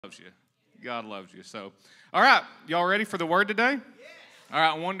Loves you. God loves you. So, all right, y'all ready for the word today? All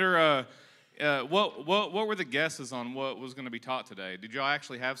right, I wonder what were the guesses on what was going to be taught today? Did y'all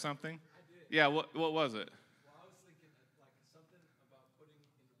actually have something? I did. Yeah, what was it? Well, I was thinking like something about putting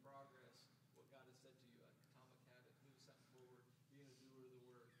into progress what God has said to you, like atomic habit, move something forward, being a doer of the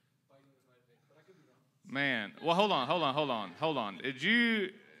word, fighting with right faith. But I could be wrong. Man, well, hold on.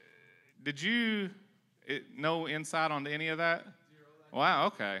 Did you know insight on any of that? Zero. Wow,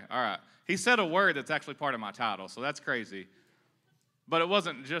 okay, all right. He said a word that's actually part of my title, so that's crazy. But it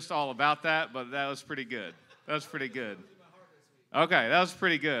wasn't just all about that, but that was pretty good. That was pretty good. Okay, that was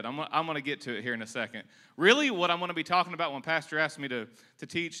pretty good. I'm going to get to it here in a second. Really, what I'm going to be talking about when Pastor asked me to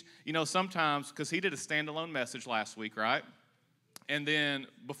teach, sometimes, because he did a standalone message last week, right? And then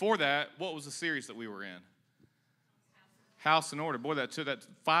before that, what was the series that we were in? House in Order. Boy, that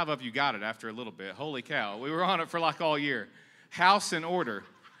 5 of you got it after a little bit. Holy cow. We were on it for like all year. House in Order.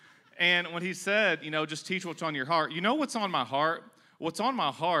 And when he said, just teach what's on your heart, you know what's on my heart? What's on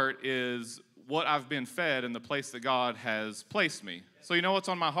my heart is what I've been fed in the place that God has placed me. So you know what's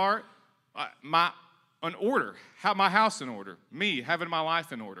on my heart? An order. My house in order. Me having my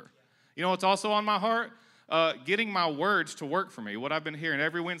life in order. You know what's also on my heart? Getting my words to work for me. What I've been hearing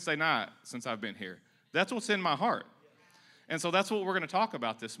every Wednesday night since I've been here. That's what's in my heart. And so that's what we're going to talk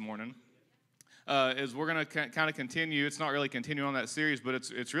about this morning. Is we're going to kind of continue. It's not really continuing on that series, but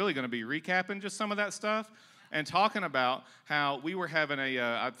it's really going to be recapping just some of that stuff and talking about how we were having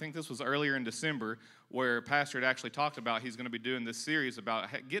I think this was earlier in December, where Pastor had actually talked about he's going to be doing this series about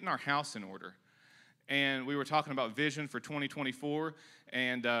getting our house in order. And we were talking about vision for 2024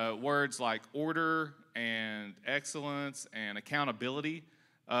 and words like order and excellence and accountability.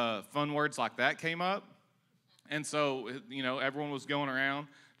 Fun words like that came up. And so, everyone was going around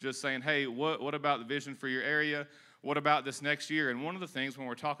just saying, hey, what about the vision for your area? What about this next year? And one of the things, when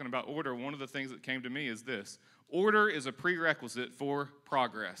we're talking about order, one of the things that came to me is this. Order is a prerequisite for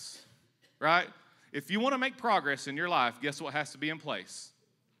progress, right? If you want to make progress in your life, guess what has to be in place?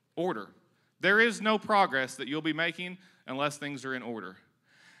 Order. There is no progress that you'll be making unless things are in order.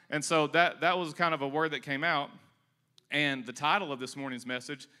 And so that was kind of a word that came out. And the title of this morning's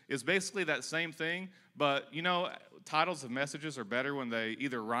message is basically that same thing, but titles of messages are better when they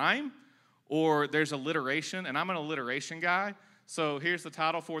either rhyme or there's alliteration, and I'm an alliteration guy. So here's the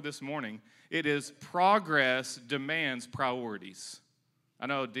title for this morning. It is Progress Demands Priorities. I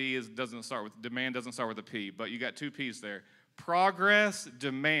know demand doesn't start with a P, but you got 2 P's there. Progress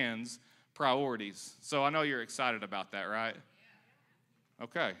demands priorities. So I know you're excited about that, right?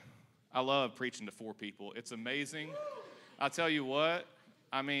 Okay. I love preaching to 4 people. It's amazing. I'll tell you what,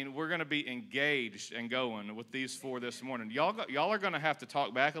 we're going to be engaged and going with these 4 this morning. Y'all are going to have to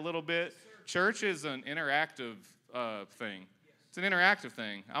talk back a little bit. Church is an interactive thing. It's an interactive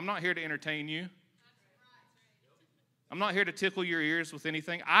thing. I'm not here to entertain you. I'm not here to tickle your ears with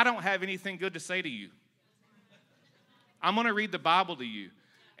anything. I don't have anything good to say to you. I'm going to read the Bible to you.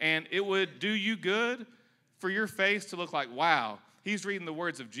 And it would do you good for your face to look like, wow, he's reading the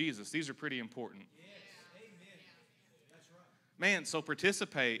words of Jesus. These are pretty important. Man, so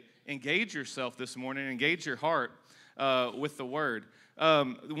participate, engage yourself this morning, engage your heart with the Word.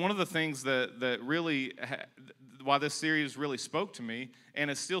 One of the things that really, why this series really spoke to me and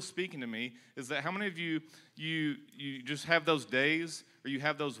is still speaking to me, is that how many of you just have those days or you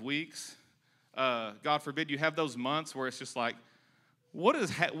have those weeks, God forbid, you have those months where it's just like, what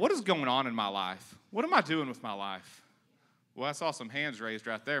is going on in my life? What am I doing with my life? Well, I saw some hands raised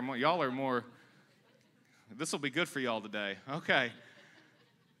right there. Y'all are more... This will be good for y'all today. Okay.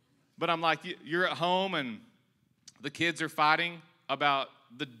 But I'm like, you're at home and the kids are fighting about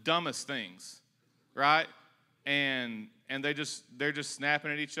the dumbest things, right? And they're just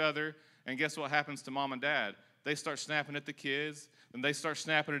snapping at each other. And guess what happens to mom and dad? They start snapping at the kids, and they start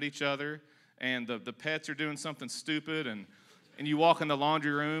snapping at each other. And the pets are doing something stupid. And you walk in the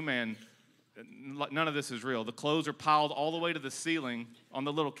laundry room, and none of this is real. The clothes are piled all the way to the ceiling on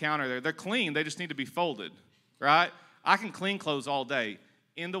the little counter there. They're clean. They just need to be folded, right? I can clean clothes all day.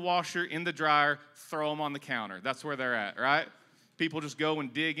 In the washer, in the dryer, throw them on the counter. That's where they're at, right? People just go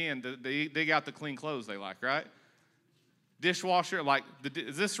and dig in. They dig out the clean clothes they like, right? Dishwasher,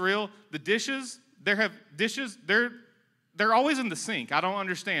 is this real? The dishes, they're always in the sink. I don't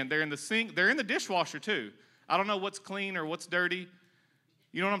understand. They're in the sink. They're in the dishwasher, too. I don't know what's clean or what's dirty.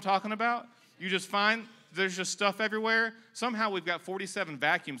 You know what I'm talking about? You just find there's just stuff everywhere. Somehow we've got 47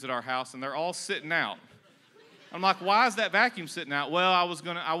 vacuums at our house, and they're all sitting out. I'm like, why is that vacuum sitting out? Well, I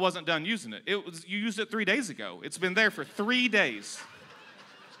wasn't done using it. You used it 3 days ago. It's been there for 3 days.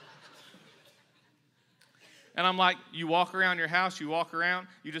 And I'm like, you walk around your house, you walk around,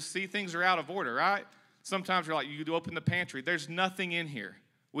 you just see things are out of order, right? Sometimes you're like, you open the pantry, there's nothing in here.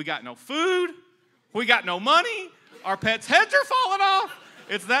 We got no food, we got no money, our pets' heads are falling off.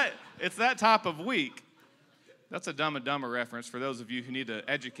 It's that type of week. That's a Dumb and Dumber reference for those of you who need to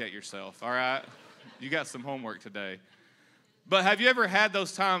educate yourself, all right? You got some homework today. But have you ever had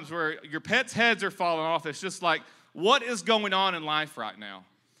those times where your pets' heads are falling off? It's just like, what is going on in life right now?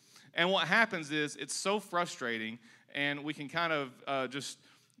 And what happens is it's so frustrating, and we can kind of just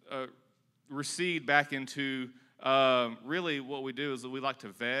recede back into really what we do is that we like to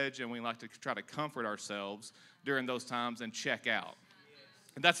veg and we like to try to comfort ourselves during those times and check out.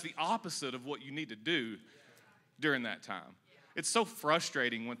 And that's the opposite of what you need to do during that time. It's so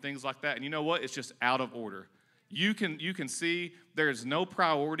frustrating when things like that, and you know what? It's just out of order. You can see there is no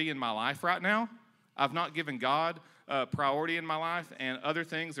priority in my life right now. I've not given God priority in my life, and other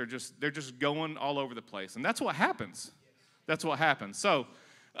things they're just going all over the place, and that's what happens. That's what happens. So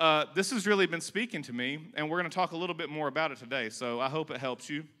this has really been speaking to me, and we're going to talk a little bit more about it today. So I hope it helps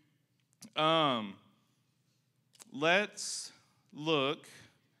you. Let's look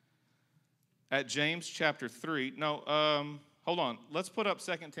at James chapter 3. No, hold on. Let's put up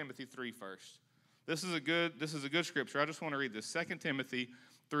 2 Timothy 3 first. This is a good scripture. I just want to read this. 2 Timothy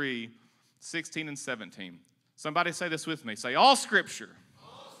 3, 16 and 17. Somebody say this with me. Say, all scripture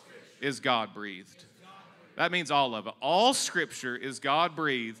is God-breathed. That means all of it. All scripture is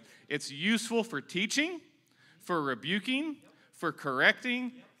God-breathed. It's useful for teaching, for rebuking, for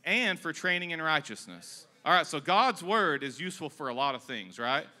correcting, and for training in righteousness. All right, so God's word is useful for a lot of things,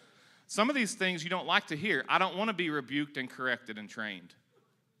 right? Some of these things you don't like to hear. I don't want to be rebuked and corrected and trained.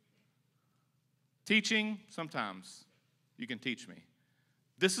 Teaching, sometimes you can teach me.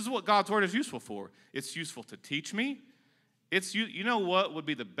 This is what God's word is useful for. It's useful to teach me. You know what would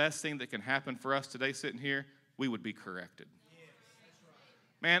be the best thing that can happen for us today sitting here? We would be corrected.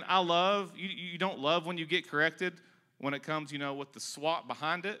 Man, you don't love when you get corrected when it comes, with the SWAT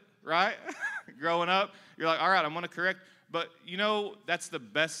behind it, right? Growing up, you're like, all right, I'm going to correct. But, that's the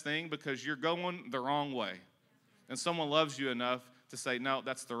best thing because you're going the wrong way. And someone loves you enough to say, no,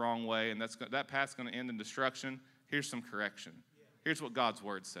 that's the wrong way, and that path's going to end in destruction. Here's some correction. Here's what God's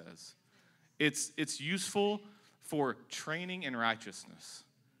word says. It's useful for training in righteousness.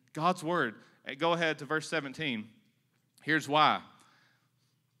 God's word. Go ahead to verse 17. Here's why.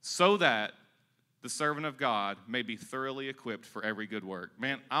 So that the servant of God may be thoroughly equipped for every good work.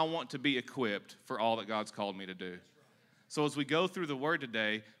 Man, I want to be equipped for all that God's called me to do. So as we go through the word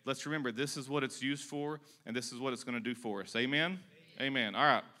today, let's remember this is what it's used for, and this is what it's going to do for us. Amen? Amen. All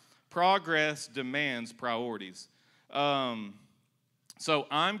right. Progress demands priorities. So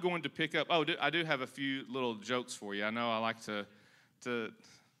I'm going to pick up, I do have a few little jokes for you. I know I like to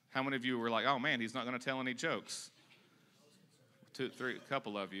how many of you were like, oh man, he's not going to tell any jokes? 2, 3, a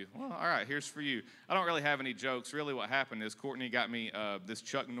couple of you. Well, all right, here's for you. I don't really have any jokes. Really what happened is Courtney got me this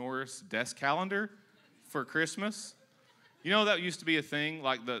Chuck Norris desk calendar for Christmas. You know that used to be a thing,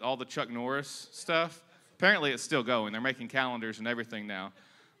 like all the Chuck Norris stuff? Apparently it's still going. They're making calendars and everything now.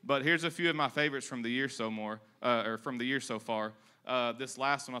 But here's a few of my favorites from the year from the year so far. This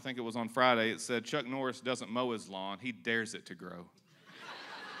last one, I think it was on Friday, it said, Chuck Norris doesn't mow his lawn, he dares it to grow.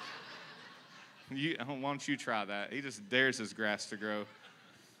 Why don't you try that? He just dares his grass to grow.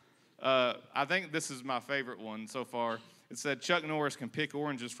 I think this is my favorite one so far. It said, Chuck Norris can pick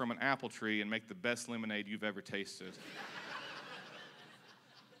oranges from an apple tree and make the best lemonade you've ever tasted.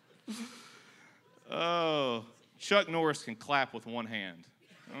 Oh, Chuck Norris can clap with one hand.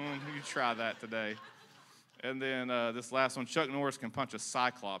 You try that today. And then this last one, Chuck Norris can punch a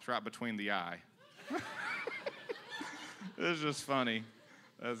cyclops right between the eye. It's just funny.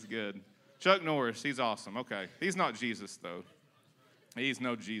 That's good. Chuck Norris, he's awesome. Okay. He's not Jesus, though. He's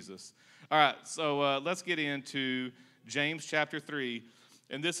no Jesus. All right, so let's get into James chapter 3.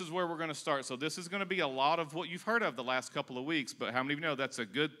 And this is where we're going to start. So this is going to be a lot of what you've heard of the last couple of weeks, but how many of you know that's a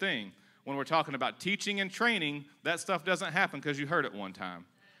good thing? When we're talking about teaching and training, that stuff doesn't happen because you heard it one time.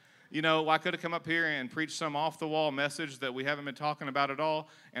 I could have come up here and preached some off-the-wall message that we haven't been talking about at all,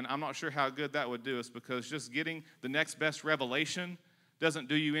 and I'm not sure how good that would do us because just getting the next best revelation doesn't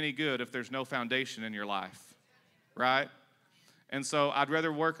do you any good if there's no foundation in your life, right? And so I'd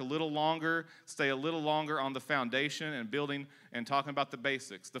rather work a little longer, stay a little longer on the foundation and building and talking about the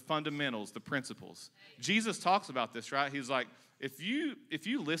basics, the fundamentals, the principles. Jesus talks about this, right? He's like, if you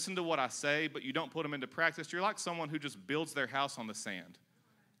listen to what I say but you don't put them into practice, you're like someone who just builds their house on the sand.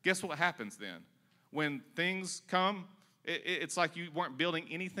 Guess what happens then? When things come, it's like you weren't building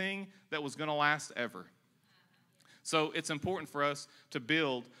anything that was going to last ever. So it's important for us to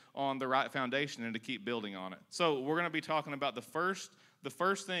build on the right foundation and to keep building on it. So we're going to be talking about the first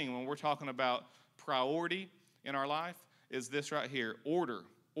thing when we're talking about priority in our life is this right here, order.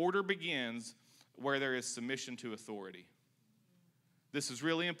 Order begins where there is submission to authority. This is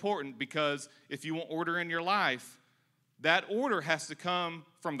really important because if you want order in your life, that order has to come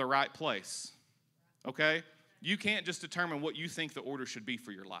from the right place, okay? You can't just determine what you think the order should be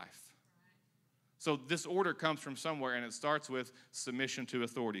for your life. So this order comes from somewhere, and it starts with submission to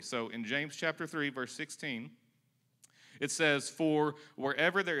authority. So in James chapter 3, verse 16, it says, "For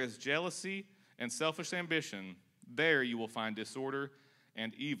wherever there is jealousy and selfish ambition, there you will find disorder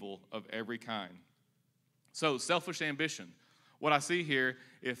and evil of every kind." So selfish ambition. What I see here,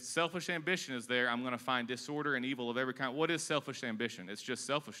 if selfish ambition is there, I'm going to find disorder and evil of every kind. What is selfish ambition? It's just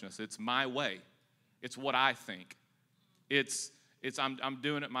selfishness. It's my way. It's what I think. I'm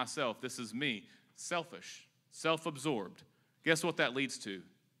doing it myself. This is me. Selfish, self-absorbed. Guess what that leads to?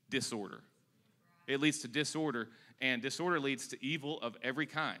 Disorder. It leads to disorder, and disorder leads to evil of every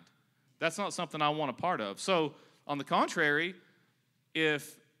kind. That's not something I want a part of. So, on the contrary,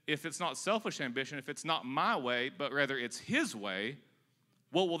 if it's not selfish ambition, if it's not my way, but rather it's his way,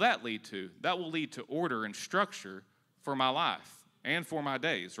 what will that lead to? That will lead to order and structure for my life and for my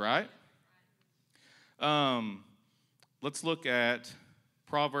days, right? Let's look at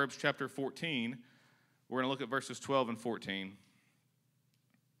Proverbs chapter 14. We're going to look at verses 12 and 14.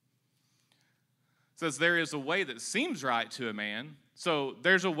 It says, "There is a way that seems right to a man." So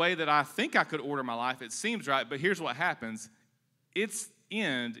there's a way that I think I could order my life. It seems right, but here's what happens. Its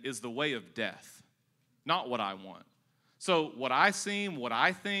end is the way of death, not what I want. So what I seem, what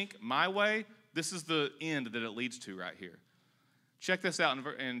I think, my way, this is the end that it leads to right here. Check this out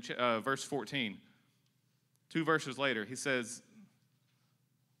in verse 14. 2 verses later, he says,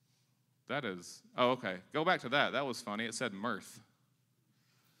 go back to that. That was funny. It said mirth.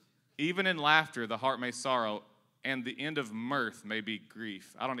 "Even in laughter, the heart may sorrow, and the end of mirth may be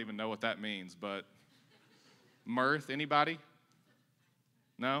grief." I don't even know what that means, but mirth, anybody?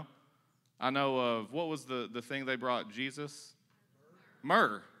 No? I know of, what was the thing they brought Jesus?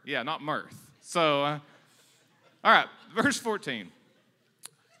 Myrrh. Yeah, not mirth. So, all right, verse 14.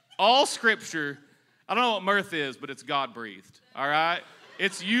 "All Scripture," I don't know what mirth is, but it's God-breathed, all right?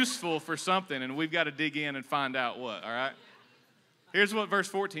 It's useful for something, and we've got to dig in and find out what, all right? Here's what verse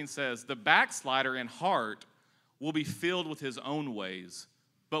 14 says. "The backslider in heart will be filled with his own ways,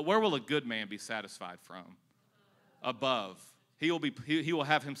 but where will a good man be satisfied from? Above. He will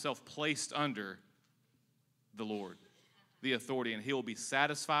have himself placed under the Lord, the authority, and he will be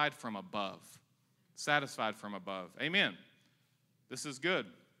satisfied from above." Satisfied from above. Amen. This is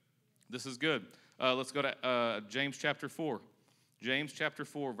good. This is good. Let's go to James chapter 4. James chapter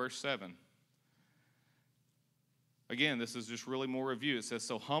 4, verse 7. Again, this is just really more review. It says,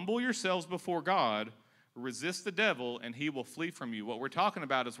 "So humble yourselves before God, resist the devil, and he will flee from you." What we're talking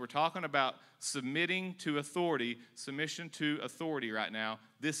about is we're talking about submitting to authority, submission to authority right now.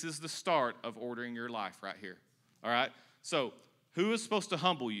 This is the start of ordering your life right here. All right? So, who is supposed to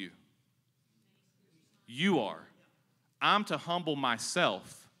humble you? You are. I'm to humble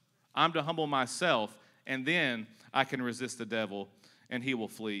myself. I'm to humble myself, and then I can resist the devil, and he will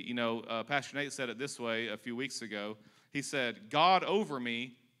flee. You know, Pastor Nate said it this way a few weeks ago. He said, "God over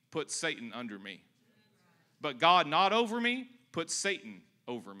me put Satan under me. But God not over me put Satan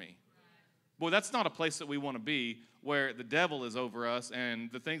over me." Boy, that's not a place that we want to be, where the devil is over us and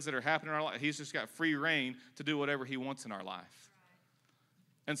the things that are happening in our life, he's just got free reign to do whatever he wants in our life.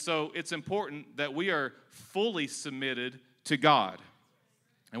 And so it's important that we are fully submitted to God.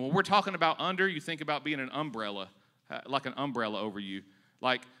 And when we're talking about under, you think about being an umbrella, like an umbrella over you.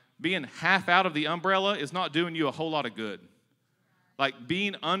 Like being half out of the umbrella is not doing you a whole lot of good. Like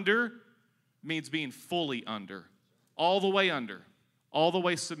being under means being fully under, all the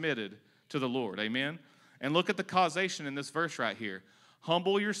way submitted to the Lord. Amen? And look at the causation in this verse right here.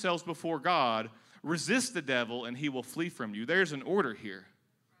 "Humble yourselves before God, resist the devil, and he will flee from you." There's an order here.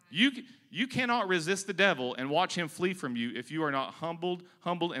 You cannot resist the devil and watch him flee from you if you are not humbled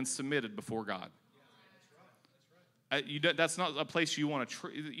and submitted before God. That's not a place you want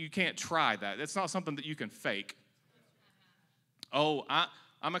to. You can't try that. That's not something that you can fake. "Oh,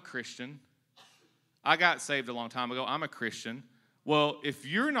 I'm a Christian. I got saved a long time ago. I'm a Christian." Well, if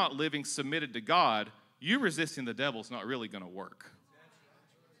you're not living submitted to God, you resisting the devil is not really going to work.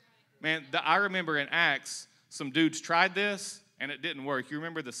 Man, I remember in Acts, some dudes tried this, and it didn't work. You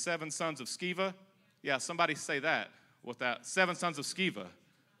remember the 7 sons of Sceva? Yeah, somebody say that with that. 7 sons of Sceva.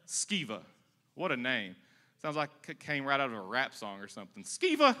 Sceva. What a name. Sounds like it came right out of a rap song or something.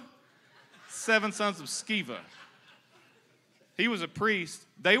 Sceva. 7 sons of Sceva. He was a priest.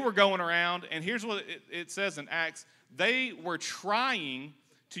 They were going around, and here's what it says in Acts. They were trying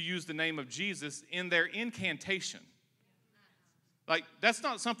to use the name of Jesus in their incantation. Like, that's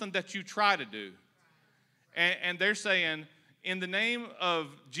not something that you try to do. And they're saying, in the name of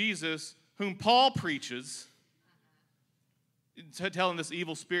Jesus, whom Paul preaches, telling this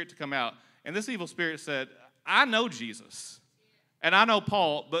evil spirit to come out. And this evil spirit said, I know Jesus, and I know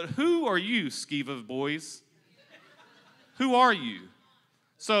Paul, but who are you, Skiva boys? Who are you?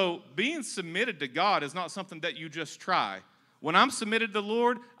 So being submitted to God is not something that you just try. When I'm submitted to the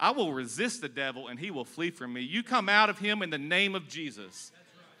Lord, I will resist the devil, and he will flee from me. You come out of him in the name of Jesus.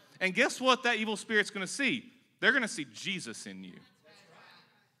 And guess what that evil spirit's going to see? They're going to see Jesus in you.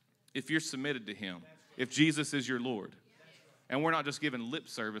 If you're submitted to him. If Jesus is your Lord. And we're not just giving lip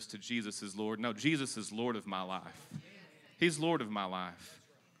service to Jesus as Lord. No, Jesus is Lord of my life. He's Lord of my life.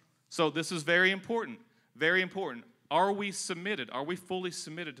 So this is very important. Very important. Are we submitted? Are we fully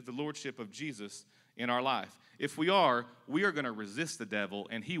submitted to the lordship of Jesus in our life? If we are going to resist the devil,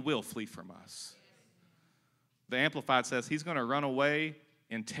 and he will flee from us. The Amplified says he's going to run away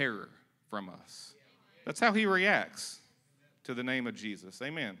in terror from us. That's how he reacts to the name of Jesus.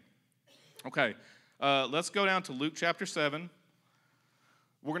 Amen. Okay, let's go down to Luke chapter 7.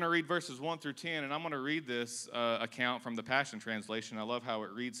 We're going to read verses 1 through 10, and I'm going to read this account from the Passion Translation. I love how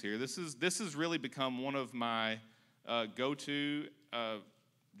it reads here. This has really become one of my go-to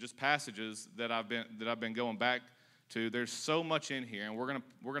just passages that I've been going back to. There's so much in here, and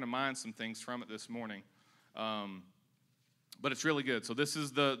we're gonna mine some things from it this morning. But it's really good. So this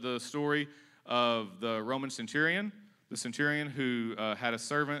is the story of the Roman centurion, the centurion who had a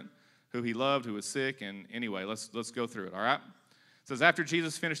servant who he loved, who was sick. And anyway, let's go through it. All right. It says, after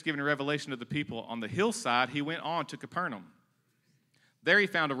Jesus finished giving a revelation to the people on the hillside, he went on to Capernaum. There he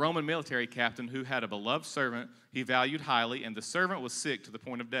found a Roman military captain who had a beloved servant he valued highly, and the servant was sick to the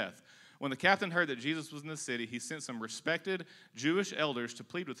point of death. When the captain heard that Jesus was in the city, he sent some respected Jewish elders to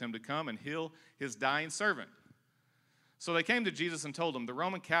plead with him to come and heal his dying servant. So they came to Jesus and told him, the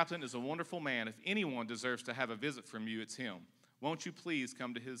Roman captain is a wonderful man. If anyone deserves to have a visit from you, it's him. Won't you please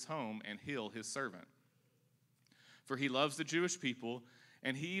come to his home and heal his servant? For he loves the Jewish people,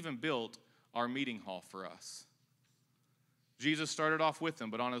 and he even built our meeting hall for us. Jesus started off with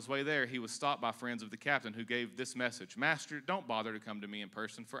them, but on his way there, he was stopped by friends of the captain who gave this message. Master, don't bother to come to me in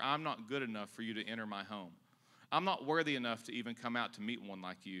person, for I'm not good enough for you to enter my home. I'm not worthy enough to even come out to meet one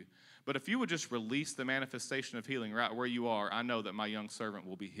like you. But if you would just release the manifestation of healing right where you are, I know that my young servant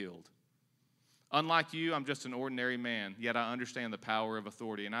will be healed. Unlike you, I'm just an ordinary man, yet I understand the power of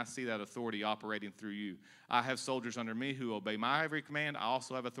authority, and I see that authority operating through you. I have soldiers under me who obey my every command. I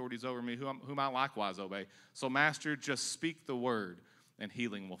also have authorities over me whom I likewise obey. So, Master, just speak the word, and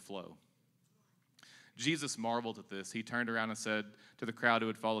healing will flow. Jesus marveled at this. He turned around and said to the crowd who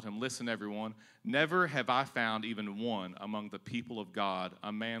had followed him, listen, everyone, never have I found even one among the people of God,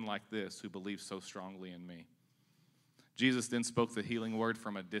 a man like this who believes so strongly in me. Jesus then spoke the healing word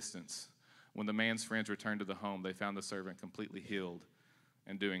from a distance. When the man's friends returned to the home, they found the servant completely healed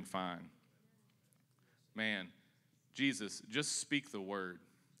and doing fine. Man, Jesus, just speak the word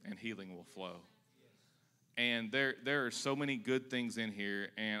and healing will flow. And there are so many good things in here,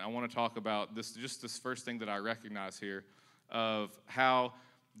 and I want to talk about this first thing that I recognize here of how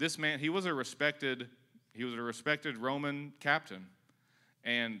this man, he was a respected Roman captain,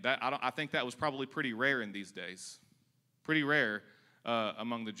 and I think that was probably pretty rare in these days, pretty rare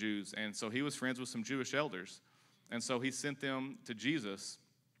among the Jews. And so he was friends with some Jewish elders, and so he sent them to Jesus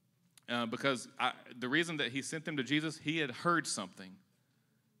because the reason that he sent them to Jesus, he had heard something.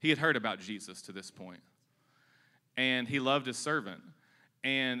 He had heard about Jesus to this point. And he loved his servant.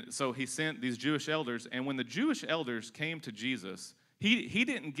 And so he sent these Jewish elders. And when the Jewish elders came to Jesus, he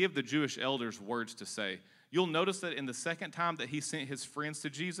didn't give the Jewish elders words to say. You'll notice that in the second time that he sent his friends to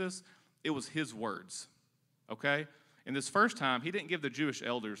Jesus, it was his words. Okay? In this first time, he didn't give the Jewish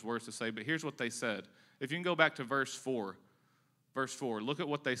elders words to say, but here's what they said. If you can go back to verse 4, look at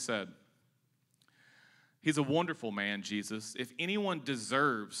what they said. He's a wonderful man, Jesus. If anyone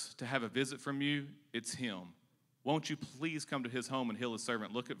deserves to have a visit from you, it's him. Won't you please come to his home and heal his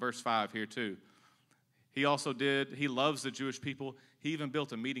servant? Look at verse 5 here too. He loves the Jewish people. He even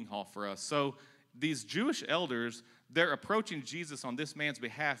built a meeting hall for us. So these Jewish elders, they're approaching Jesus on this man's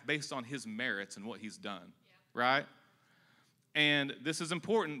behalf based on his merits and what he's done, right? And this is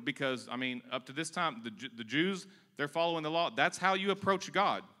important because, up to this time, the Jews, they're following the law. That's how you approach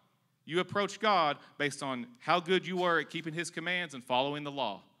God. You approach God based on how good you were at keeping his commands and following the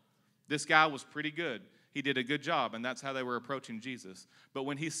law. This guy was pretty good. he did a good job, and that's how they were approaching Jesus. But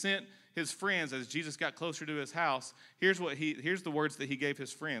when he sent his friends, as Jesus got closer to his house, here's the words that he gave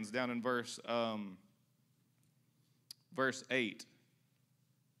his friends down in verse 8.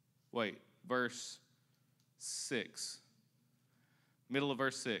 Verse 6. Middle of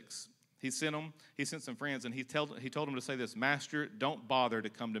verse 6. He sent some friends, and he told them to say this: Master, don't bother to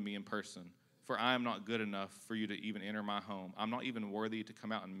come to me in person, for I am not good enough for you to even enter my home. I'm not even worthy to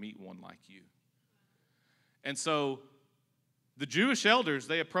come out and meet one like you. And so the Jewish elders,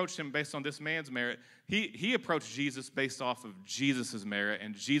 they approached him based on this man's merit. He approached Jesus based off of Jesus' merit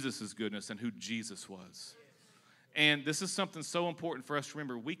and Jesus' goodness and who Jesus was. And this is something so important for us to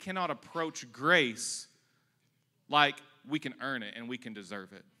remember. We cannot approach grace like we can earn it and we can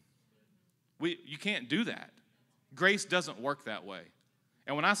deserve it. You can't do that. Grace doesn't work that way.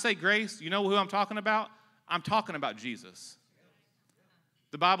 And when I say grace, you know who I'm talking about? I'm talking about Jesus.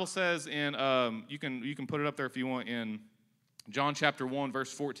 The Bible says in, you can put it up there if you want, in John chapter 1,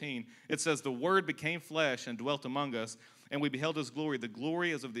 verse 14, it says, the Word became flesh and dwelt among us, and we beheld his glory. The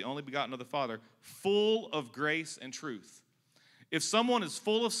glory is of the only begotten of the Father, full of grace and truth. If someone is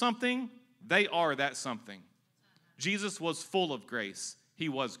full of something, they are that something. Jesus was full of grace. He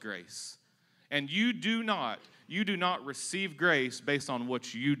was grace. And you do not receive grace based on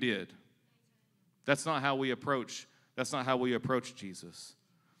what you did. That's not how we approach Jesus.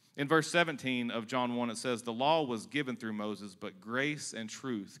 In verse 17 of John 1, it says, the law was given through Moses, but grace and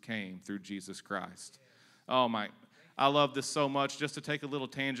truth came through Jesus Christ. Oh my, I love this so much. Just to take a little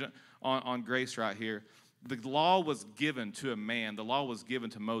tangent on grace right here. The law was given to a man. The law was given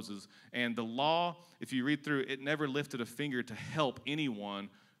to Moses. And the law, if you read through, it never lifted a finger to help anyone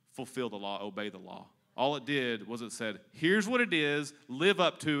fulfill the law, obey the law. All it did was it said, here's what it is, live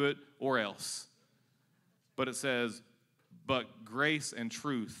up to it, or else. But it says, but grace and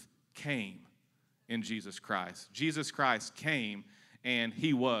truth came in Jesus Christ. Jesus Christ came, and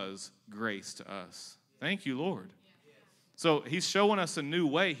he was grace to us. Thank you, Lord. So he's showing us a new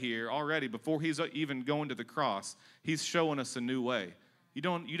way here already. Before he's even going to the cross, he's showing us a new way. You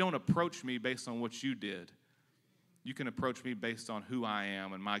don't approach me based on what you did. You can approach me based on who I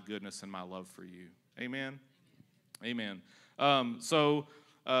am and my goodness and my love for you. Amen? Amen. One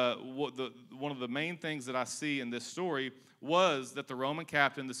of the main things that I see in this story was that the Roman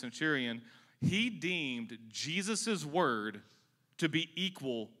captain, the centurion, he deemed Jesus' word to be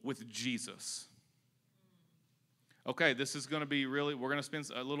equal with Jesus. Okay, this is going to be we're going to spend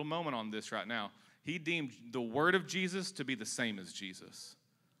a little moment on this right now. He deemed the word of Jesus to be the same as Jesus.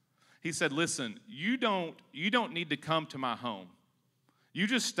 He said, listen, you don't need to come to my home. You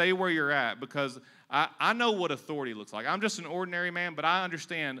just stay where you're at, because I know what authority looks like. I'm just an ordinary man, but I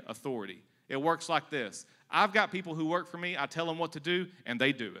understand authority. It works like this. I've got people who work for me. I tell them what to do, and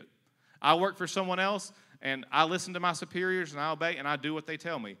they do it. I work for someone else, and I listen to my superiors, and I obey, and I do what they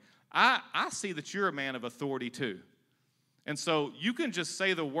tell me. I see that you're a man of authority too. And so you can just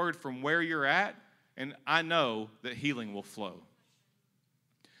say the word from where you're at, and I know that healing will flow.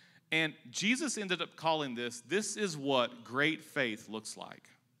 And Jesus ended up calling this is what great faith looks like.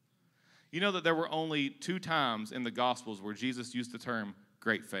 You know that there were only 2 times in the Gospels where Jesus used the term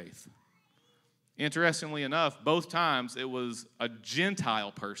great faith. Interestingly enough, both times it was a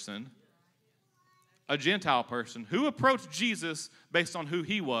Gentile person who approached Jesus based on who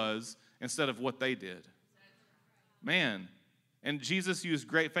he was instead of what they did. Man, and Jesus used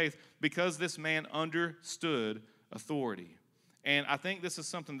great faith because this man understood authority. And I think this is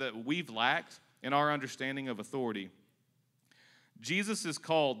something that we've lacked in our understanding of authority. Jesus is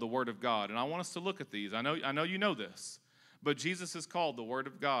called the Word of God, and I want us to look at these. I know you know this, but Jesus is called the Word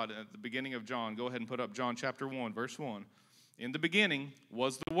of God at the beginning of John. Go ahead and put up John chapter 1, verse 1. In the beginning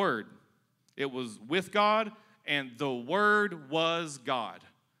was the Word. It was with God, and the Word was God.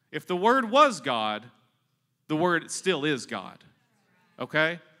 If the Word was God, the Word still is God.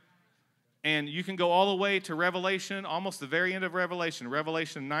 Okay? And you can go all the way to Revelation, almost the very end of Revelation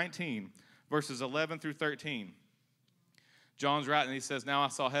 19, verses 11 through 13. John's writing, and he says, now I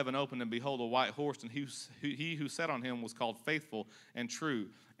saw heaven open, and behold, a white horse, and he who sat on him was called Faithful and True,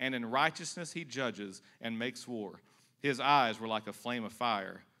 and in righteousness he judges and makes war. His eyes were like a flame of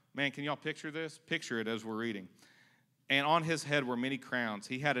fire. Man, can y'all picture this? Picture it as we're reading. And on his head were many crowns.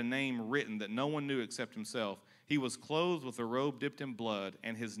 He had a name written that no one knew except himself. He was clothed with a robe dipped in blood,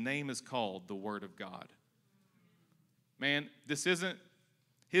 and his name is called the Word of God. Man,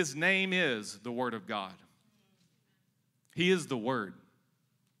 his name is the Word of God. He is the Word.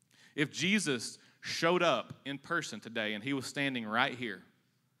 If Jesus showed up in person today and he was standing right here,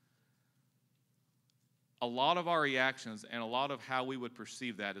 a lot of our reactions and a lot of how we would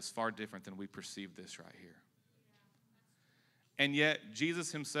perceive that is far different than we perceive this right here. And yet,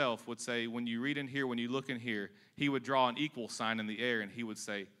 Jesus himself would say, when you read in here, when you look in here, he would draw an equal sign in the air, and he would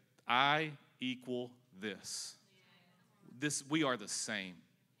say, I equal this. We are the same.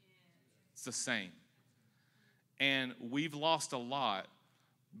 It's the same. And we've lost a lot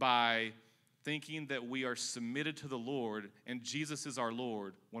by thinking that we are submitted to the Lord and Jesus is our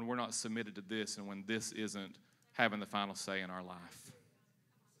Lord when we're not submitted to this and when this isn't having the final say in our life.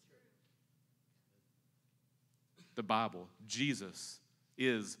 The Bible, Jesus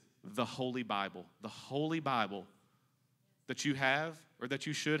is the Holy Bible. The Holy Bible that you have or that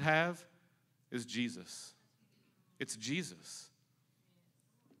you should have is Jesus. It's Jesus.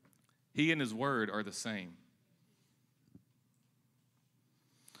 He and his word are the same.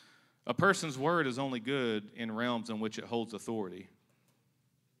 A person's word is only good in realms in which it holds authority.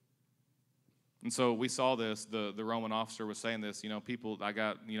 And so we saw this, the Roman officer was saying this, people,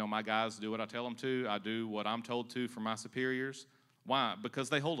 my guys do what I tell them to. I do what I'm told to from my superiors. Why? Because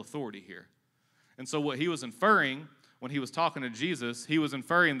they hold authority here. And so what he was inferring when he was talking to Jesus, he was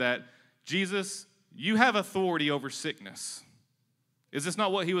inferring that, Jesus, you have authority over sickness. Is this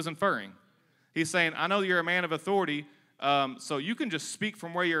not what he was inferring? He's saying, I know you're a man of authority, so you can just speak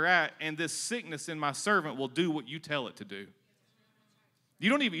from where you're at, and this sickness in my servant will do what you tell it to do. You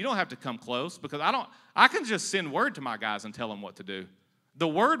don't have to come close, because I can just send word to my guys and tell them what to do. The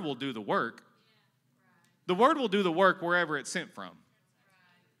word will do the work. The word will do the work wherever it's sent from.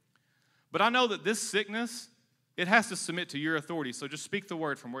 But I know that this sickness, it has to submit to your authority, so just speak the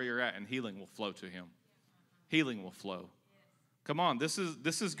word from where you're at, and healing will flow to him. Healing will flow. Come on, this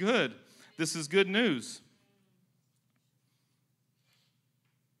is good. This is good news.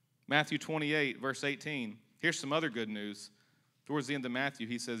 Matthew 28, verse 18. Here's some other good news. Towards the end of Matthew,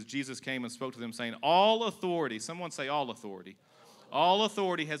 he says, Jesus came and spoke to them, saying, all authority, someone say all authority. All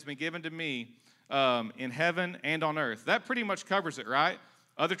authority has been given to me in heaven and on earth. That pretty much covers it, right?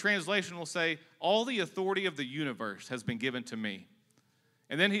 Other translation will say, all the authority of the universe has been given to me.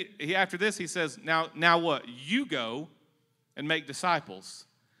 And then he after this, he says, now what? You go and make disciples.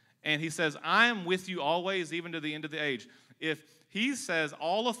 And he says, I am with you always, even to the end of the age. If he says,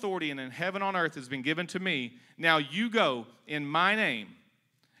 all authority in heaven on earth has been given to me, now you go in my name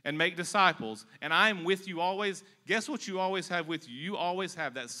and make disciples, and I am with you always. Guess what you always have with you? You always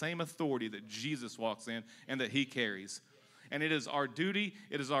have that same authority that Jesus walks in and that he carries. And it is our duty,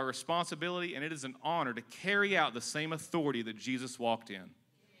 it is our responsibility, and it is an honor to carry out the same authority that Jesus walked in.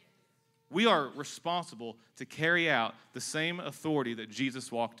 We are responsible to carry out the same authority that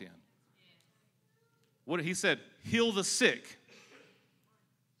Jesus walked in. What he said, heal the sick.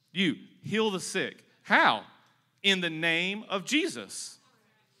 You, heal the sick. How? In the name of Jesus.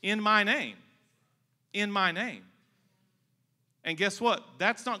 In my name. In my name. And guess what?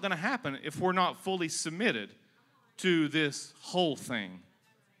 That's not going to happen if we're not fully submitted to this whole thing.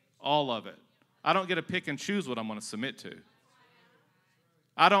 All of it. I don't get to pick and choose what I'm going to submit to.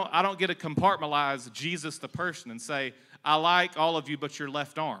 I don't get to compartmentalize Jesus the person and say, I like all of you but your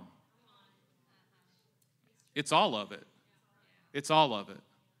left arm. It's all of it. It's all of it.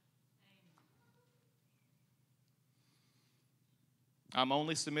 I'm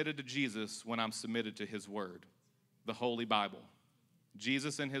only submitted to Jesus when I'm submitted to his word, the Holy Bible.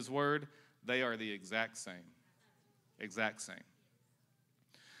 Jesus and his word, they are the exact same. Exact same.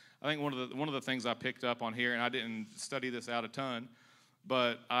 I think one of the things I picked up on here, and I didn't study this out a ton,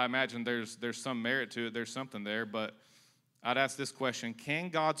 but I imagine there's some merit to it. There's something there. But I'd ask this question: can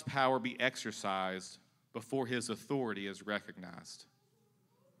God's power be exercised before his authority is recognized?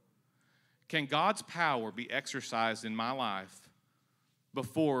 Can God's power be exercised in my life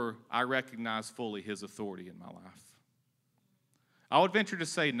before I recognize fully his authority in my life? I would venture to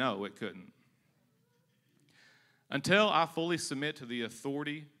say no, it couldn't. Until I fully submit to the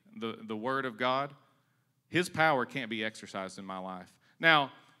authority, the word of God, his power can't be exercised in my life.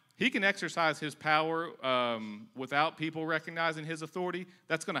 Now, he can exercise his power without people recognizing his authority.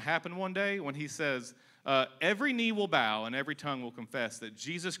 That's going to happen one day when he says, every knee will bow and every tongue will confess that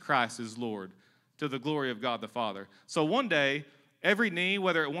Jesus Christ is Lord, to the glory of God the Father. So one day, every knee,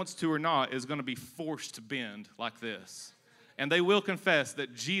 whether it wants to or not, is going to be forced to bend like this. And they will confess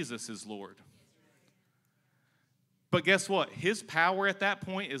that Jesus is Lord. But guess what? His power at that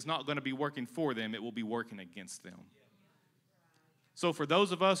point is not going to be working for them. It will be working against them. So for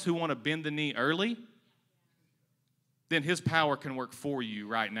those of us who want to bend the knee early, then his power can work for you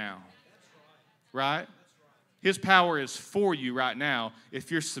right now. Right? His power is for you right now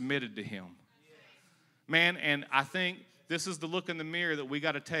if you're submitted to him. Man, and I think this is the look in the mirror that we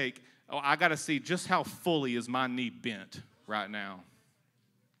got to take. oh, I got to see just how fully is my knee bent right now.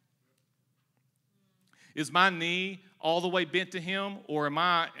 Is my knee all the way bent to him, or am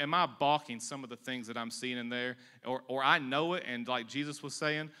I balking some of the things that I'm seeing in there? Or I know it, and like Jesus was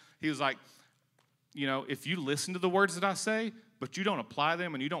saying, he was like, you know, if you listen to the words that I say, but you don't apply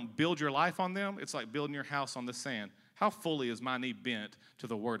them and you don't build your life on them, it's like building your house on the sand. How fully is my knee bent to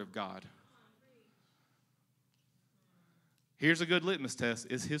the word of God? Here's a good litmus test.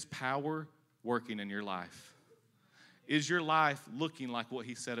 Is his power working in your life? Is your life looking like what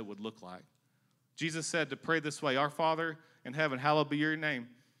he said it would look like? Jesus said to pray this way: Our Father in heaven, hallowed be your name.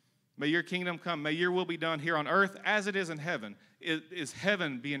 May your kingdom come. May your will be done here on earth as it is in heaven. Is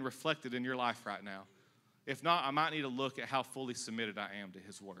heaven being reflected in your life right now? If not, I might need to look at how fully submitted I am to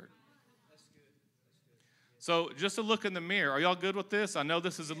his word. So just to look in the mirror. Are y'all good with this? I know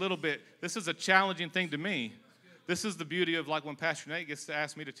this is a challenging thing to me. This is the beauty of like when Pastor Nate gets to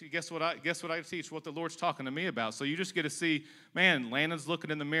ask me to teach. Guess what I teach? What the Lord's talking to me about. So you just get to see, man, Landon's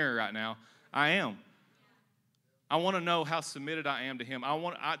looking in the mirror right now. I am. I want to know how submitted I am to him.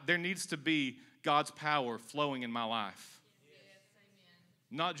 There needs to be God's power flowing in my life. Yes,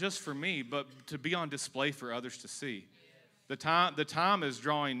 not just for me, but to be on display for others to see. The time is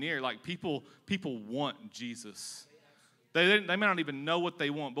drawing near. Like people want Jesus. They may not even know what they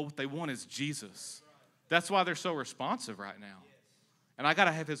want, but what they want is Jesus. That's why they're so responsive right now. And I got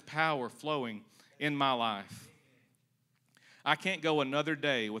to have his power flowing in my life. I can't go another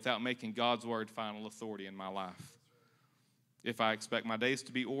day without making God's word final authority in my life if I expect my days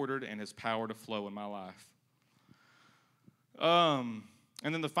to be ordered and his power to flow in my life. And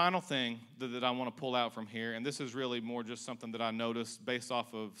then the final thing that I want to pull out from here, and this is really more just something that I noticed based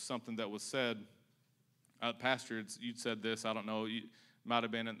off of something that was said. Pastor, you'd said this, I don't know, might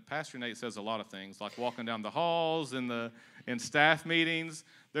have been, and Pastor Nate says a lot of things, like walking down the halls in staff meetings.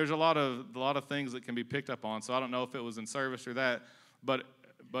 There's a lot of things that can be picked up on. So I don't know if it was in service or that, but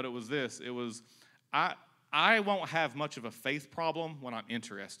it was this. It was I won't have much of a faith problem when I'm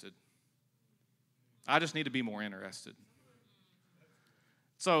interested. I just need to be more interested.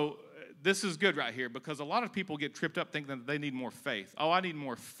 So this is good right here because a lot of people get tripped up thinking that they need more faith. Oh, I need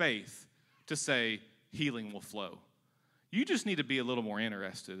more faith to say healing will flow. You just need to be a little more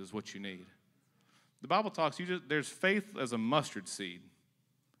interested is what you need. The Bible talks, there's faith as a mustard seed.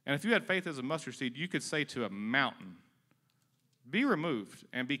 And if you had faith as a mustard seed, you could say to a mountain, be removed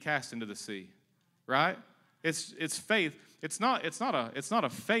and be cast into the sea. Right? It's faith. It's not a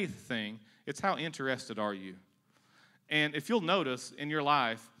faith thing. It's how interested are you. And if you'll notice in your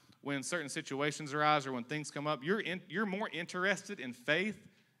life, when certain situations arise or when things come up, you're more interested in faith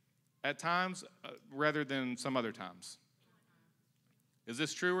at times rather than some other times. Is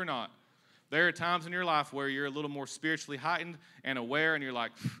this true or not? There are times in your life where you're a little more spiritually heightened and aware, and you're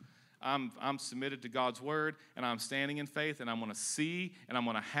like, I'm submitted to God's word, and I'm standing in faith, and I'm going to see, and I'm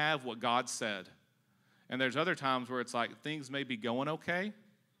going to have what God said. And there's other times where it's like things may be going okay.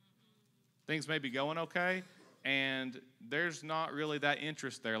 Things may be going okay, and there's not really that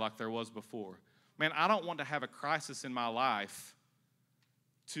interest there like there was before. Man, I don't want to have a crisis in my life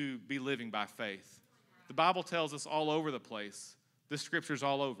to be living by faith. The Bible tells us all over the place. This scripture's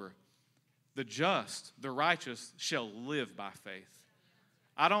all over. The just, the righteous shall live by faith.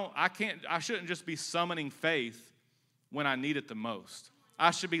 I shouldn't just be summoning faith when I need it the most.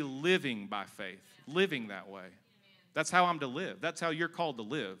 I should be living by faith, living that way. That's how I'm to live. That's how you're called to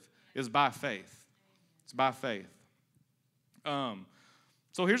live, is by faith. It's by faith.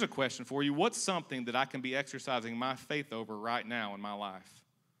 So here's a question for you. What's something that I can be exercising my faith over right now in my life?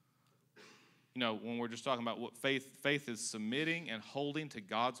 You know, when we're just talking about what faith is submitting and holding to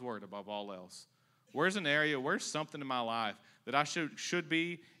God's word above all else. Where's something in my life that I should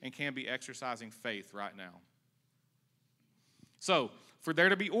be and can be exercising faith right now? So, for there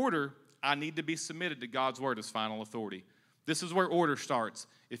to be order, I need to be submitted to God's word as final authority. This is where order starts.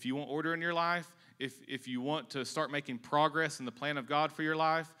 If you want order in your life, if you want to start making progress in the plan of God for your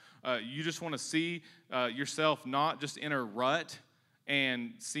life, you just want to see yourself not just in a rut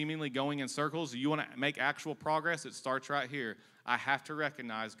and seemingly going in circles, you want to make actual progress, it starts right here. I have to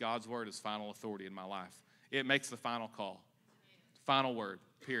recognize God's word as final authority in my life. It makes the final call. Final word,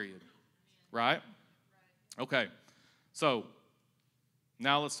 period. Right? Okay. So,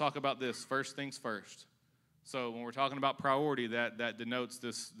 now let's talk about this. First things first. So, when we're talking about priority, that denotes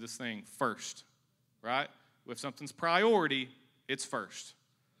this thing first. Right? If something's priority, it's first.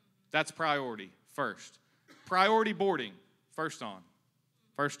 That's priority, first. Priority boarding, first on.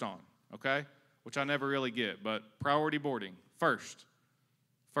 First on, okay? Which I never really get, but priority boarding, first.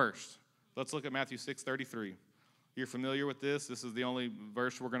 Let's look at Matthew 6:33. You're familiar with this. This is the only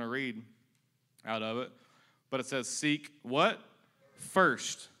verse we're going to read out of it. But it says, seek what?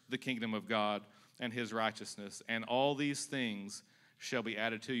 First the kingdom of God and his righteousness, and all these things shall be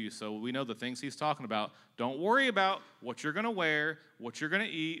added to you. So we know the things he's talking about. Don't worry about what you're going to wear, what you're going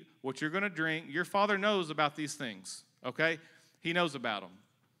to eat, what you're going to drink. Your Father knows about these things, okay? He knows about them.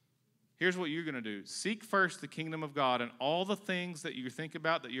 Here's what you're going to do. Seek first the kingdom of God, and all the things that you think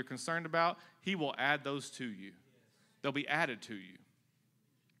about, that you're concerned about, he will add those to you. They'll be added to you.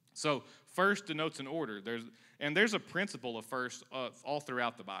 So first denotes an order. There's a principle of first all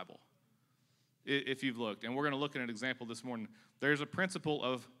throughout the Bible, if you've looked. And we're going to look at an example this morning. There's a principle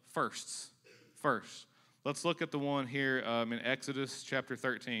of firsts. First. Let's look at the one here in Exodus chapter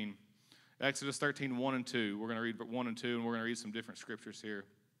 13. Exodus 13, 1 and 2. We're going to read 1 and 2, and we're going to read some different scriptures here.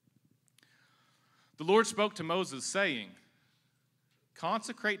 The Lord spoke to Moses, saying,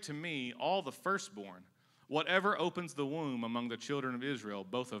 consecrate to me all the firstborn, whatever opens the womb among the children of Israel,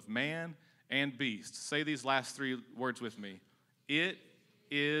 both of man and beast. Say these last three words with me. It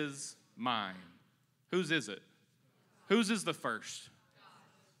is mine. Whose is it? Whose is the first?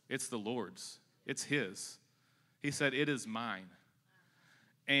 It's the Lord's. It's his. He said, it is mine.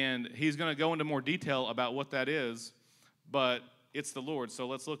 And he's going to go into more detail about what that is, but it's the Lord. So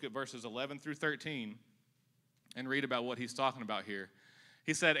let's look at verses 11 through 13 and read about what he's talking about here.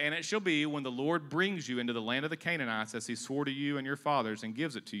 He said, and it shall be when the Lord brings you into the land of the Canaanites, as he swore to you and your fathers, and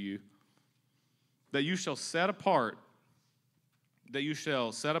gives it to you, that you shall set apart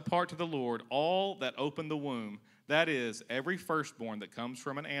to the Lord all that open the womb, that is, every firstborn that comes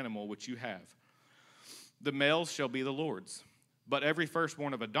from an animal which you have. The males shall be the Lord's. But every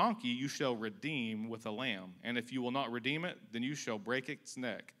firstborn of a donkey you shall redeem with a lamb. And if you will not redeem it, then you shall break its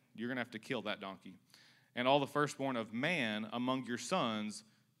neck. You're going to have to kill that donkey. And all the firstborn of man among your sons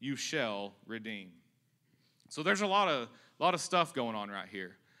you shall redeem. So there's a lot of stuff going on right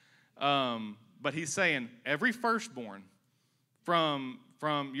here. But he's saying every firstborn from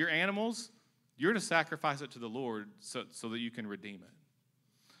your animals, you're to sacrifice it to the Lord so that you can redeem it.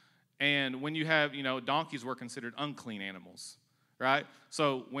 And when you have, donkeys were considered unclean animals. Right?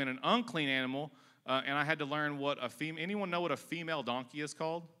 So when an unclean animal, and I had to learn anyone know what a female donkey is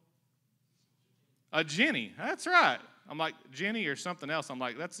called? A Jenny. That's right. I'm like, Jenny or something else. I'm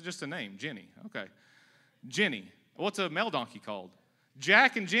like, that's just a name, Jenny. Okay. Jenny. What's a male donkey called?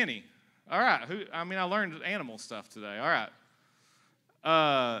 Jack and Jenny. All right. I learned animal stuff today. All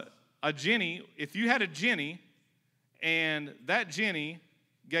right. A Jenny, if you had a Jenny, and that Jenny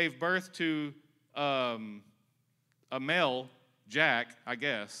gave birth to a male Jack, I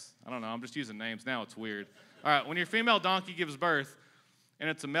guess. I don't know. I'm just using names now. It's weird. All right. When your female donkey gives birth and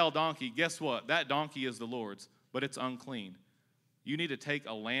it's a male donkey, guess what? That donkey is the Lord's, but it's unclean. You need to take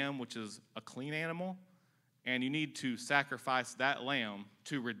a lamb, which is a clean animal, and you need to sacrifice that lamb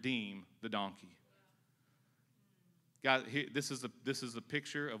to redeem the donkey. God, this is a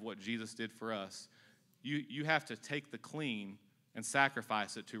picture of what Jesus did for us. You have to take the clean and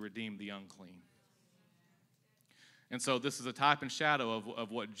sacrifice it to redeem the unclean. And so this is a type and shadow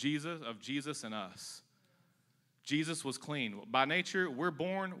of Jesus and us. Jesus was clean. By nature, we're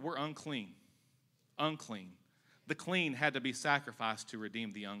unclean. Unclean. The clean had to be sacrificed to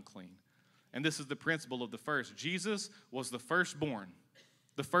redeem the unclean. And this is the principle of the first. Jesus was the firstborn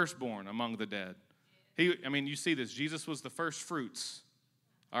among the dead. You see this. Jesus was the first fruits.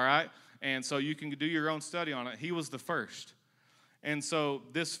 All right? And so you can do your own study on it. He was the first. And so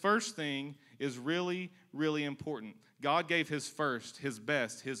this first thing is really, really important. God gave his first, his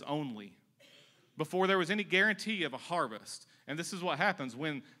best, his only, before there was any guarantee of a harvest. And this is what happens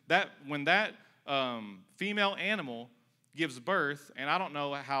when that female animal gives birth, and I don't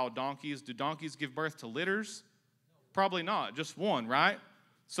know how do donkeys give birth to litters? Probably not, just one, right?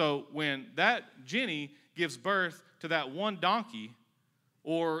 So when that Jenny gives birth to that one donkey,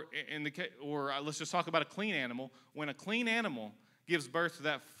 or let's just talk about a clean animal, when a clean animal gives birth to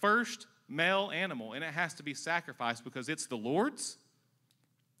that first male animal, and it has to be sacrificed because it's the Lord's,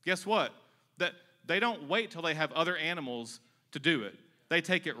 guess what? That they don't wait till they have other animals to do it. They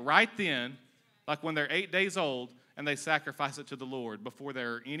take it right then, like when they're 8 days old, and they sacrifice it to the Lord before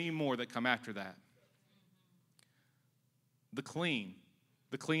there are any more that come after that. The clean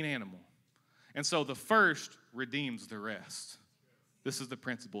animal. And so the first redeems the rest. This is the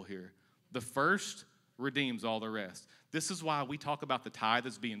principle here. The first redeems all the rest. This is why we talk about the tithe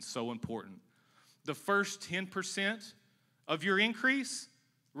as being so important. The first 10% of your increase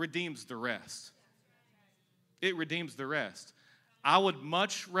redeems the rest. It redeems the rest. I would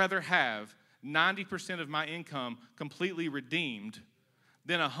much rather have 90% of my income completely redeemed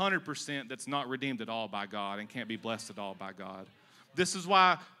than 100% that's not redeemed at all by God and can't be blessed at all by God. This is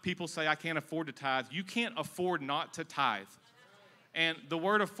why people say, I can't afford to tithe. You can't afford not to tithe. And the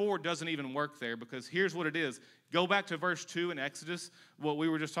word afford doesn't even work there, because here's what it is. Go back to verse 2 in Exodus, what we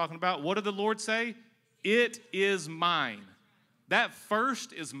were just talking about. What did the Lord say? It is mine. That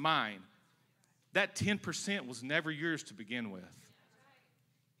first is mine. That 10% was never yours to begin with.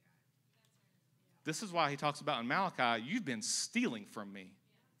 This is why he talks about in Malachi, you've been stealing from me.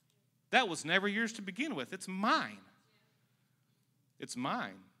 That was never yours to begin with. It's mine. It's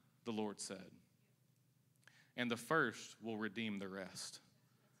mine, the Lord said. And the first will redeem the rest.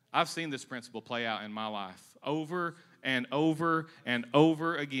 I've seen this principle play out in my life over and over and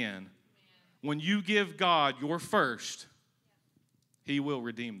over again. When you give God your first, he will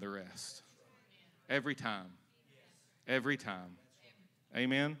redeem the rest. Every time. Every time.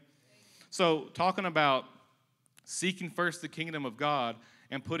 Amen? So, talking about seeking first the kingdom of God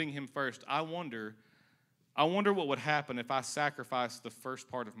and putting him first, I wonder what would happen if I sacrificed the first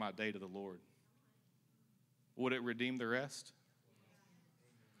part of my day to the Lord. Would it redeem the rest?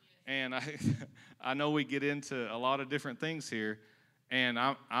 And I know we get into a lot of different things here, and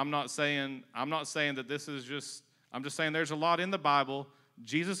I'm not saying that this is just, I'm just saying there's a lot in the Bible.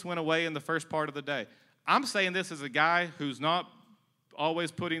 Jesus went away in the first part of the day. I'm saying this as a guy who's not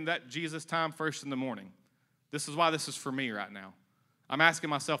always putting that Jesus time first in the morning. This is why this is for me right now. I'm asking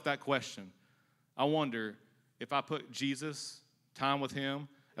myself that question. I wonder if I put Jesus, time with him,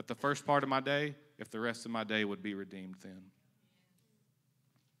 at the first part of my day, if the rest of my day would be redeemed then.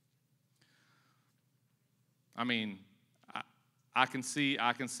 I mean, I can see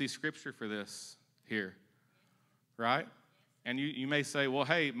scripture for this here, right? And you may say, well,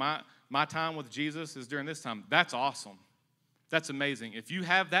 hey, my time with Jesus is during this time. That's awesome. That's amazing. If you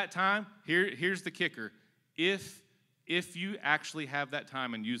have that time, here's the kicker. If you actually have that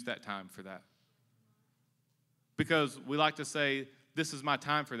time and use that time for that. Because we like to say, this is my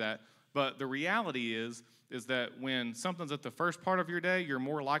time for that. But the reality is that when something's at the first part of your day, you're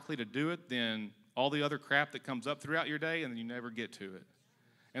more likely to do it than all the other crap that comes up throughout your day, and then you never get to it.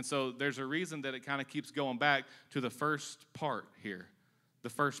 And so there's a reason that it kind of keeps going back to the first part here, the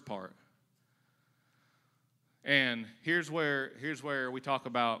first part. And here's where we talk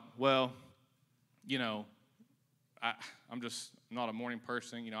about, well, you know, I'm just not a morning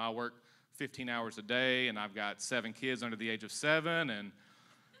person. You know, I work 15 hours a day, and I've got 7 kids under the age of 7,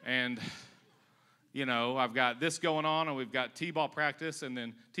 and you know, I've got this going on, and we've got T-ball practice, and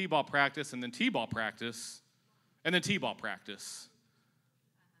then T-ball practice, and then T-ball practice, and then T-ball practice.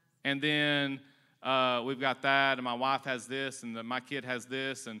 And then we've got that, and my wife has this, and my kid has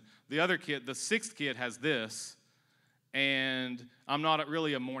this, and the other kid, the 6th kid, has this. And I'm not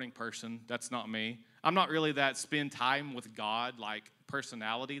really a morning person. That's not me. I'm not really that spend time with God like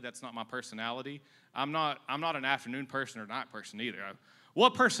personality. That's not my personality. I'm not an afternoon person or night person either.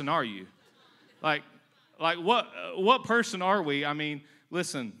 What person are you? Like what person are we? I mean,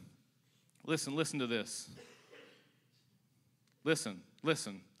 listen to this. Listen.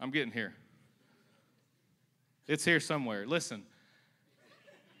 I'm getting here. It's here somewhere. Listen.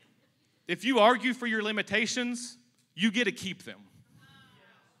 If you argue for your limitations, you get to keep them.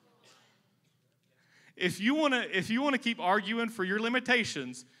 If you want to keep arguing for your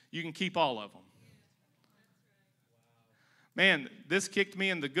limitations, you can keep all of them. Man, this kicked me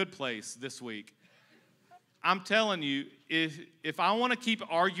in the good place this week. I'm telling you, if I want to keep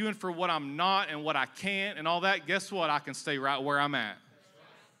arguing for what I'm not and what I can't and all that, guess what? I can stay right where I'm at.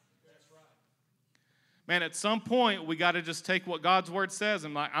 Man, at some point, we got to just take what God's word says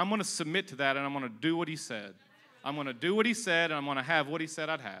and I'm going to submit to that, and I'm going to do what he said. I'm going to do what he said, and I'm going to have what he said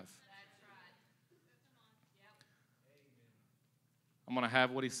I'd have. I'm going to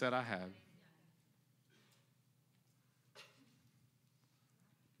have what he said I have.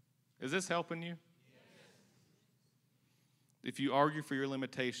 Is this helping you? If you argue for your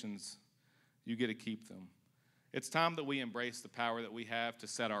limitations, you get to keep them. It's time that we embrace the power that we have to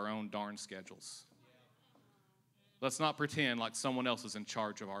set our own darn schedules. Let's not pretend like someone else is in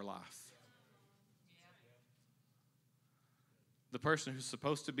charge of our life. The person who's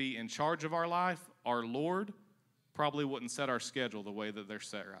supposed to be in charge of our life, our Lord, probably wouldn't set our schedule the way that they're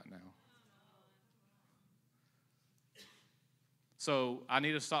set right now. So I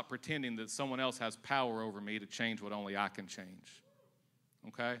need to stop pretending that someone else has power over me to change what only I can change.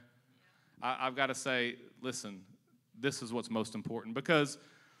 Okay? I've got to say, listen, this is what's most important. Because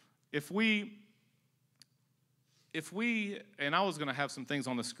if we, and I was going to have some things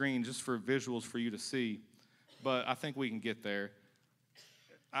on the screen just for visuals for you to see, but I think we can get there.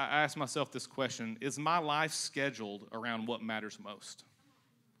 I asked myself this question: is my life scheduled around what matters most?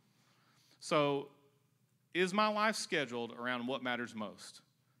 So, is my life scheduled around what matters most?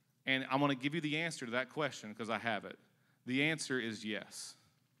 And I'm going to give you the answer to that question because I have it. The answer is yes.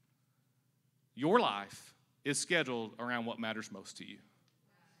 Your life is scheduled around what matters most to you.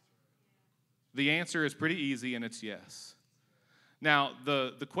 The answer is pretty easy, and it's yes. Now,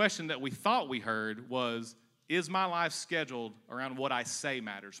 the question that we thought we heard was, is my life scheduled around what I say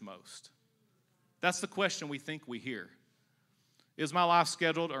matters most? That's the question we think we hear. Is my life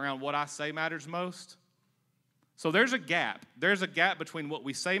scheduled around what I say matters most? So there's a gap. There's a gap between what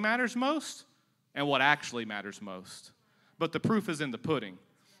we say matters most and what actually matters most. But the proof is in the pudding.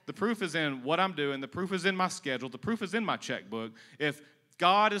 The proof is in what I'm doing. The proof is in my schedule. The proof is in my checkbook. If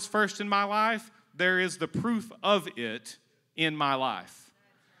God is first in my life, there is the proof of it in my life.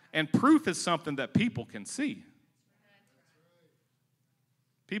 And proof is something that people can see.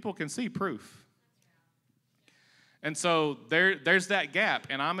 People can see proof. And so there's that gap,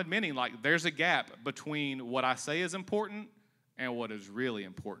 and I'm admitting, like, there's a gap between what I say is important and what is really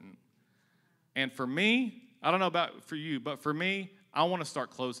important. And for me, I don't know about for you, but for me, I want to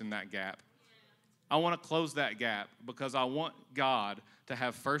start closing that gap. I want to close that gap because I want God to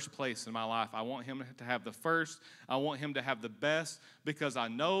have first place in my life. I want him to have the first. I want him to have the best because I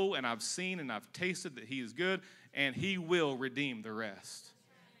know and I've seen and I've tasted that he is good, and he will redeem the rest.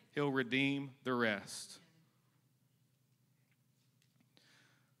 He'll redeem the rest.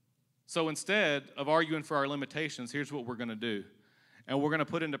 So instead of arguing for our limitations, here's what we're going to do. And we're going to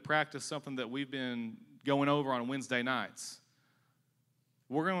put into practice something that we've been going over on Wednesday nights.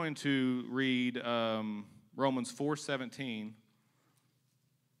 We're going to read Romans 4:17,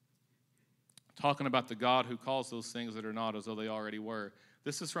 talking about the God who calls those things that are not as though they already were.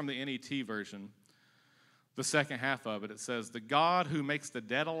 This is from the NET version. The second half of it, it says, the God who makes the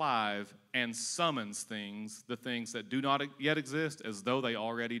dead alive and summons things, the things that do not yet exist, as though they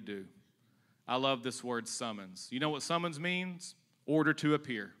already do. I love this word summons. You know what summons means? Order to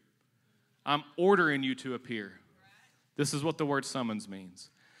appear. I'm ordering you to appear. This is what the word summons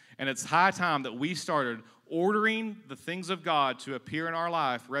means. And it's high time that we started ordering the things of God to appear in our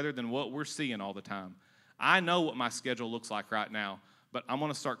life rather than what we're seeing all the time. I know what my schedule looks like right now, but I'm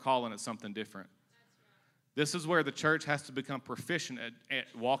going to start calling it something different. This is where the church has to become proficient at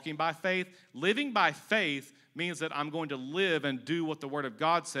walking by faith. Living by faith means that I'm going to live and do what the Word of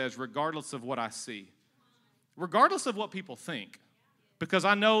God says regardless of what I see, regardless of what people think. Because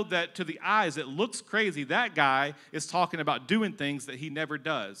I know that to the eyes it looks crazy. That guy is talking about doing things that he never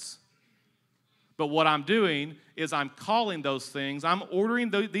does. But what I'm doing is I'm calling those things. I'm ordering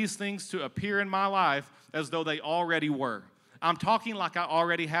these things to appear in my life as though they already were. I'm talking like I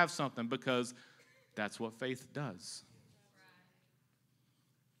already have something because that's what faith does.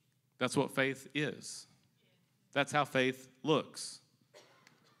 That's what faith is. That's how faith looks.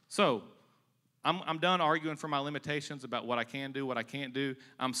 So, I'm done arguing for my limitations about what I can do, what I can't do.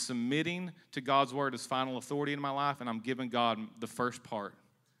 I'm submitting to God's word as final authority in my life, and I'm giving God the first part.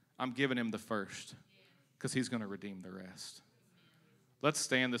 I'm giving him the first because he's going to redeem the rest. Let's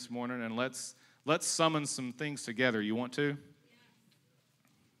stand this morning and let's summon some things together. You want to?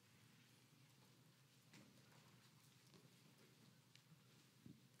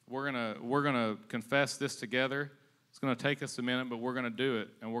 We're gonna confess this together. It's going to take us a minute, but we're going to do it,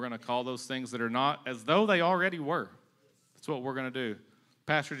 and we're going to call those things that are not as though they already were. That's what we're going to do.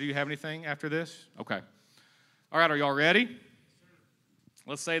 Pastor, do you have anything after this? Okay. All right, are y'all ready?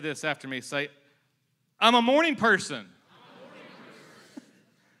 Let's say this after me. Say, I'm a morning person.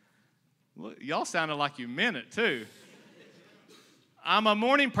 Well, y'all sounded like you meant it, too. I'm a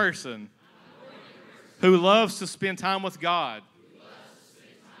morning person who loves to spend time with God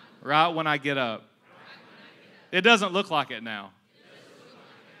right when I get up. It doesn't look like it now.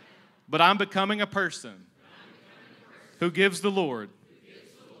 But I'm becoming a person who gives the Lord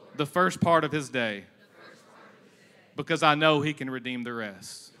the first part of his day because I know he can redeem the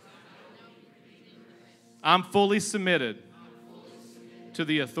rest. I'm fully submitted to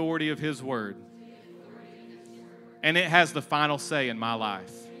the authority of his word. And it has the final say in my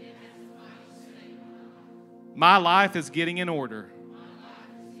life. My life is getting in order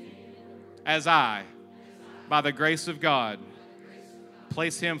as I, by the grace of God,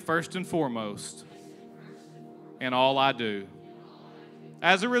 place him first and foremost in all I do.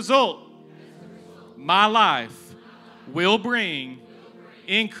 As a result, my life will bring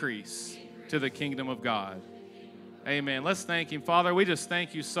increase to the kingdom of God. Amen. Let's thank him. Father, we just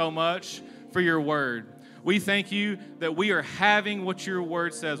thank you so much for your word. We thank you that we are having what your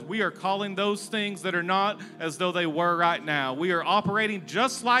word says. We are calling those things that are not as though they were right now. We are operating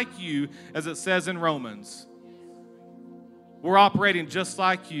just like you, as it says in Romans. We're operating just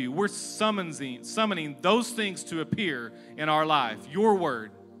like you. We're summoning those things to appear in our life. Your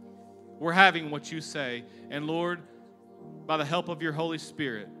word. We're having what you say. And Lord, by the help of your Holy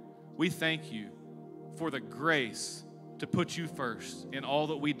Spirit, we thank you for the grace to put you first in all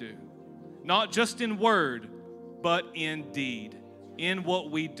that we do. Not just in word, but in deed, in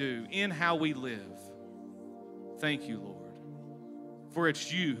what we do, in how we live. Thank you, Lord. For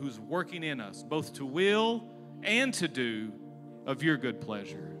it's you who's working in us, both to will and to do of your good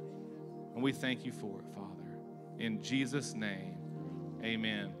pleasure. And we thank you for it, Father. In Jesus' name,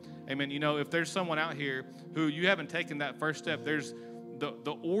 amen. Amen. You know, if there's someone out here who you haven't taken that first step, there's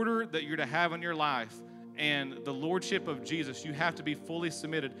the order that you're to have in your life and the lordship of Jesus, you have to be fully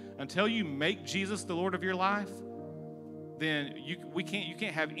submitted. Until you make Jesus the Lord of your life, then you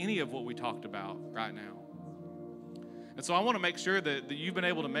can't have any of what we talked about right now. And so I want to make sure that you've been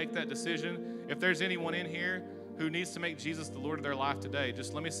able to make that decision. If there's anyone in here who needs to make Jesus the Lord of their life today,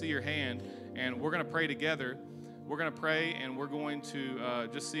 just let me see your hand, and we're going to pray together. We're going to pray, and we're going to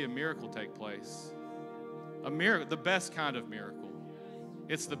just see a miracle take place. A miracle, the best kind of miracle.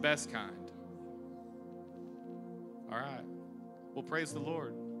 It's the best kind. All right. Well, praise the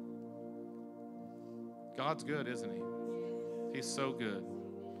Lord. God's good, isn't he? He's so good.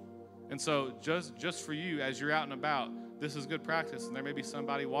 And so just for you, as you're out and about, this is good practice. And there may be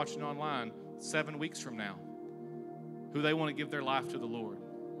somebody watching online 7 weeks from now who they want to give their life to the Lord.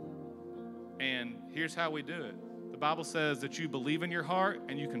 And here's how we do it. The Bible says that you believe in your heart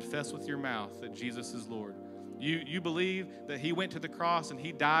and you confess with your mouth that Jesus is Lord. You believe that he went to the cross and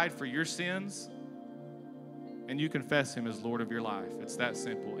he died for your sins, and you confess him as Lord of your life. It's that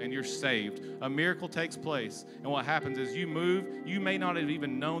simple, and you're saved. A miracle takes place, and what happens is you move. You may not have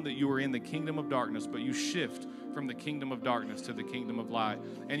even known that you were in the kingdom of darkness, but you shift from the kingdom of darkness to the kingdom of light,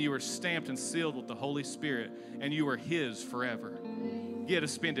 and you are stamped and sealed with the Holy Spirit, and you are his forever. You get to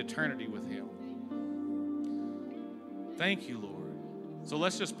spend eternity with him. Thank you, Lord. So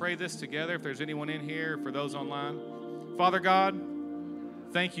let's just pray this together. If there's anyone in here, for those online. Father God,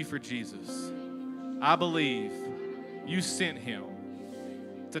 thank you for Jesus. I believe you sent him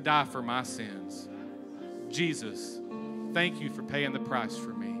to die for my sins. Jesus, thank you for paying the price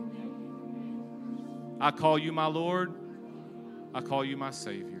for me. I call you my Lord. I call you my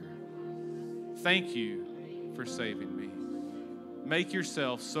Savior. Thank you for saving me. Make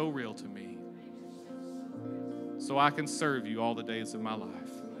yourself so real to me so I can serve you all the days of my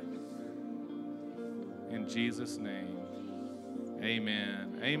life. In Jesus' name,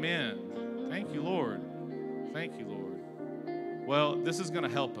 amen. Amen. Thank you, Lord. Thank you, Lord. Well, this is going to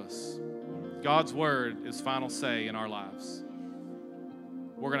help us. God's word is final say in our lives.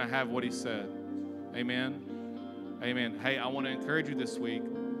 We're going to have what he said. Amen. Amen. Hey, I want to encourage you this week.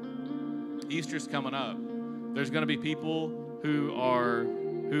 Easter's coming up. There's going to be people who are,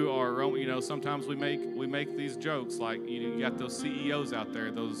 you know, sometimes we make these jokes like, you got those CEOs out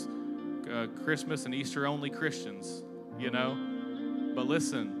there, those Christmas and Easter only Christians, you know. But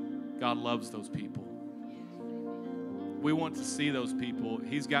listen, God loves those people. We want to see those people.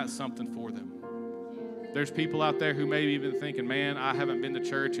 He's got something for them. There's people out there who may be even thinking, man, I haven't been to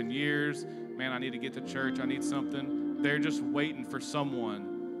church in years. Man, I need to get to church. I need something. They're just waiting for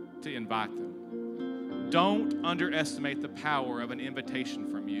someone to invite them. Don't underestimate the power of an invitation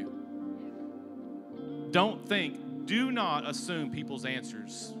from you. Do not assume people's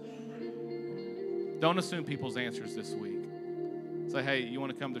answers. Don't assume people's answers this week. Say, hey, you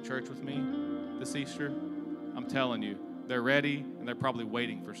want to come to church with me this Easter? I'm telling you, they're ready, and they're probably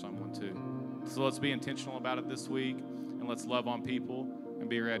waiting for someone too. So let's be intentional about it this week, and let's love on people and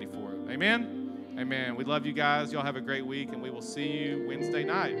be ready for it. Amen? Amen. We love you guys. Y'all have a great week, and we will see you Wednesday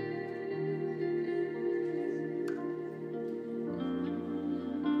night.